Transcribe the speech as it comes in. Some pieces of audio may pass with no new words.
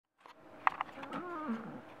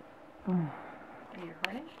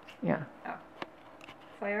Yeah. Oh.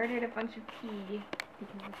 So I ordered a bunch of tea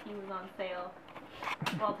because the tea was on sale.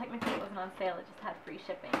 Well, technically it wasn't on sale, it just had free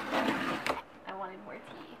shipping. I wanted more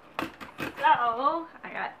tea. So, I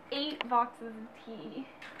got 8 boxes of tea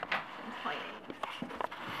from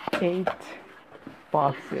Twinings. 8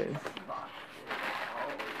 boxes.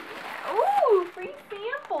 Ooh, free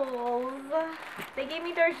samples! They gave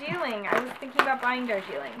me Darjeeling. I was thinking about buying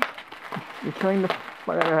Darjeeling. You're killing the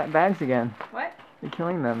bags again. What? You're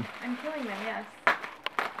killing them. I'm killing them, yes.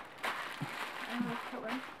 I almost killed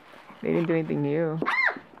them. They didn't do anything to you.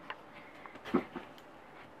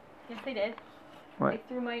 Yes, they did. What? They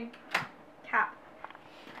threw my cap.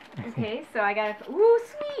 Okay, so I got a... Ooh,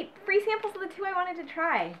 sweet! Free samples of the 2 I wanted to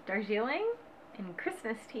try. Darjeeling and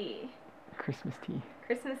Christmas tea. Christmas tea.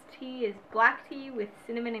 Christmas tea is black tea with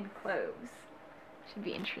cinnamon and cloves. Should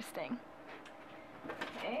be interesting.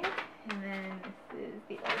 Okay, and then this is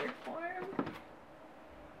the order form.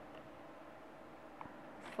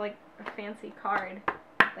 It's like a fancy card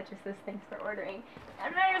that just says thanks for ordering.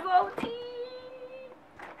 And there's all the tea!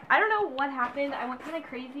 I don't know what happened. I went kind of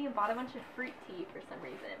crazy and bought a bunch of fruit tea for some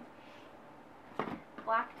reason.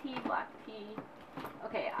 Black tea, black tea.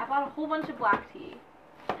 Okay, I bought a whole bunch of black tea.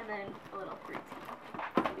 And then a little fruit tea.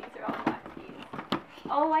 So these are all black teas.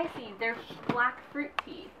 Oh, I see. They're black fruit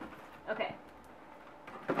tea. Okay.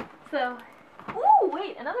 So, ooh,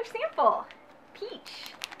 wait, another sample.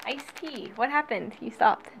 Peach. Iced tea. What happened? You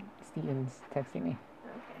stopped. Steven's texting me.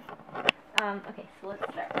 Okay. Okay, so let's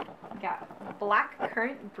start. We got black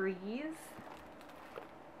currant breeze.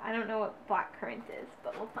 I don't know what black currant is,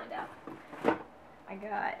 but we'll find out. I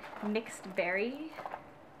got mixed berry.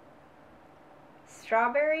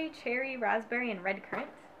 Strawberry, cherry, raspberry, and red currant.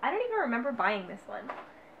 I don't even remember buying this one.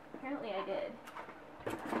 Apparently I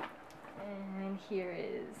did. And here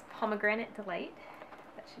is pomegranate delight.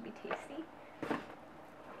 That should be tasty. Okay.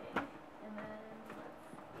 And then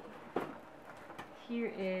let's see.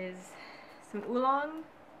 Here is some oolong.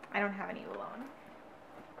 I don't have any oolong.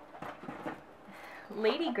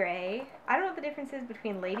 Lady Grey. I don't know what the difference is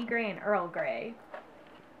between Lady Grey and Earl Grey.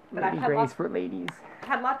 But Lady Grey's for ladies. I've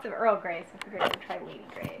had lots of Earl Grey, so I figured I would try Lady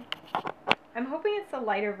Grey. I'm hoping it's a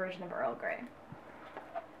lighter version of Earl Grey.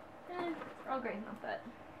 Earl Grey's not that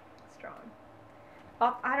strong.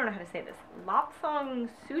 I don't know how to say this. Lapsang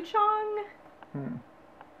Souchong?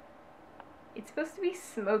 It's supposed to be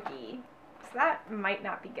smoky, so that might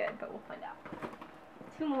not be good, but we'll find out.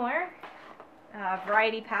 2 more.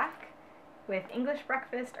 Variety pack with English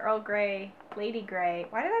breakfast, Earl Grey, Lady Grey.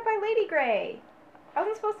 Why did I buy Lady Grey? I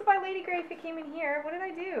wasn't supposed to buy Lady Grey if it came in here. What did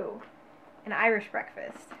I do? An Irish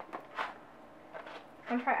breakfast.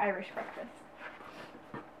 I'm gonna try Irish breakfast.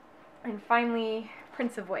 And finally,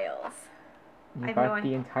 Prince of Wales. You bought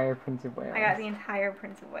the entire Prince of Wales. I got the entire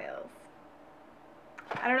Prince of Wales.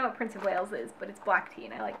 I don't know what Prince of Wales is, but it's black tea,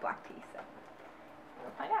 and I like black tea, so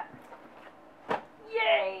we'll find out.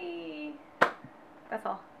 Yay! That's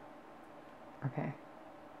all. Okay.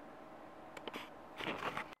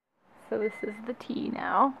 So this is the tea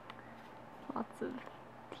now. Lots of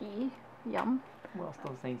tea. Yum. Well,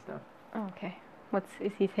 still saying stuff. Oh, okay.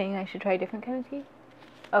 Is he saying I should try a different kind of tea?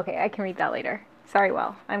 Okay, I can read that later. Sorry,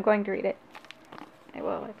 Well. I'm going to read it. I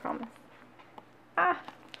will, I promise.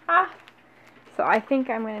 So I think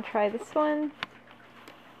I'm going to try this one.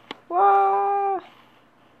 Whoa!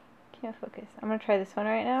 Can't focus. I'm going to try this one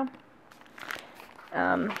right now.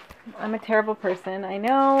 I'm a terrible person, I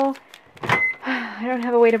know. I don't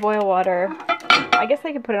have a way to boil water. I guess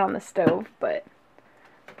I could put it on the stove, but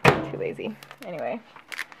I'm too lazy. Anyway,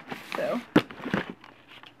 so.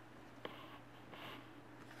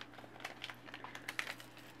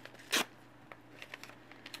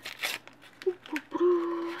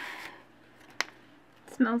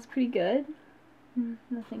 It smells pretty good.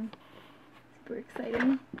 Nothing super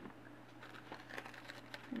exciting.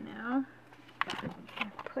 And now, I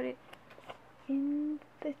put it in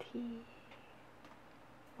the tea.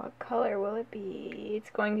 What color will it be? It's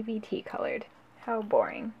going to be tea colored. How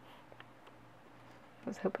boring. I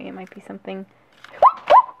was hoping it might be something.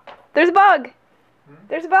 There's a bug!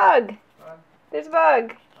 There's a bug! There's a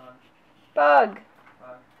bug! Bug!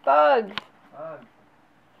 Bug!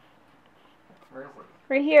 Where is it?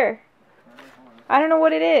 Right here. I don't know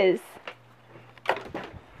what it is.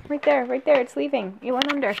 Right there, it's leaving. It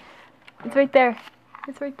went under. It's right there.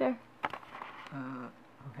 It's right there.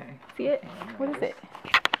 Okay. See it? What is it?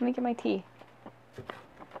 Let me get my tea.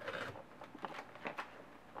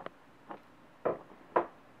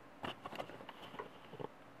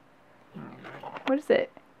 What is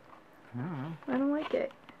it? I don't know. I don't like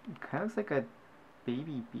it. It kind of looks like a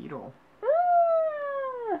baby beetle.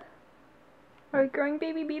 Ah! Are we growing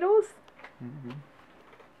baby beetles? Mm-hmm.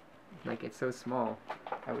 Like, it's so small.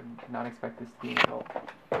 I would not expect this to be an adult.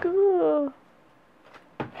 Cool.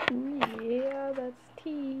 Yeah, that's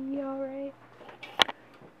tea, alright.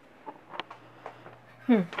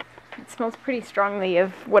 It smells pretty strongly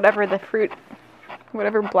of whatever the fruit,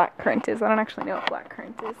 whatever black currant is. I don't actually know what black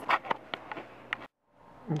currant is.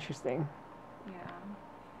 Interesting. Yeah.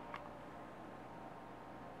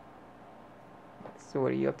 So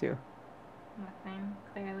what are you up to? Nothing,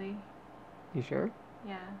 clearly. You sure?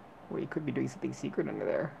 Yeah. Well, you could be doing something secret under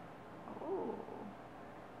there. Oh.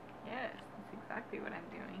 Yes, that's exactly what I'm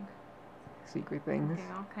doing. Secret I'm things?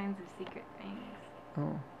 doing all kinds of secret things.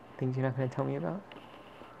 Oh, things you're not going to tell me about?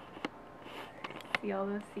 See all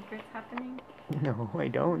those secrets happening? No, I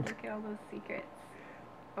don't. Look at all those secrets.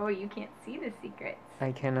 Oh, you can't see the secrets.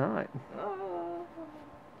 I cannot. Oh.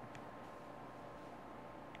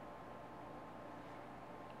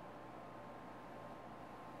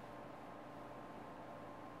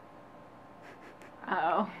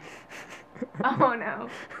 Uh-oh. Oh no.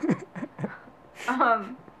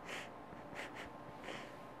 Hmm.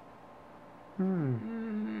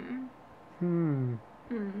 Mm. Hmm.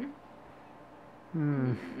 Mm.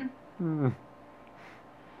 Hmm. Hmm.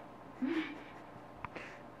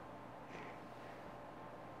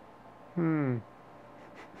 Hmm.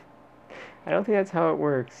 I don't think that's how it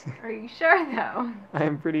works. Are you sure though?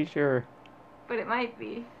 I'm pretty sure. But it might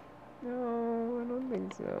be. No, I don't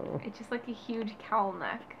think so. It's just like a huge cowl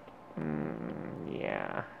neck.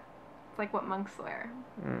 Yeah. It's like what monks wear.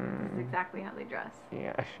 This is exactly how they dress.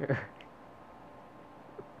 Yeah, sure.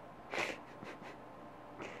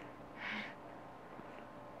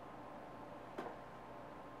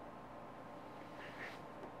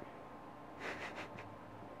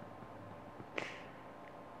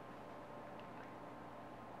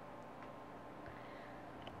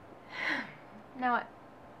 Now what?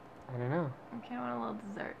 I don't know. I kind of want a little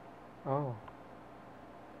dessert. Oh,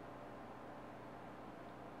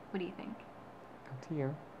 What do you think? up to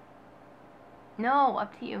you. No,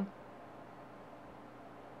 up to you.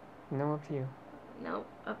 No, up to you. Nope,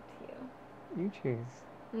 up to you. You choose.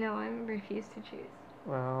 No, I refuse to choose.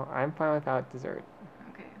 Well, I'm fine without dessert.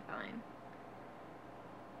 Okay, fine.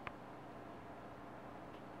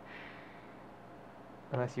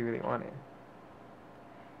 Unless you really want it.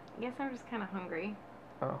 I guess I'm just kind of hungry.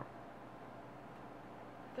 Oh.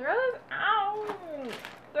 Throw those out!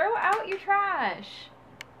 Throw out your trash!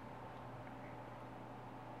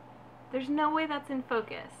 There's no way that's in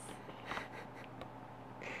focus.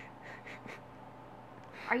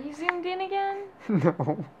 Are you zoomed in again?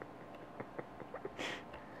 No.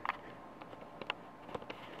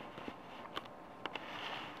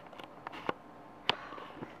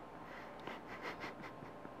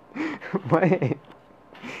 What?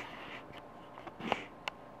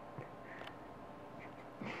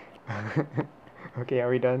 Okay, are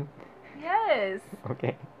we done? Yes!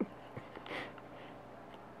 Okay.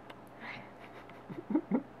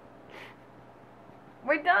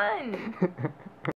 We're done!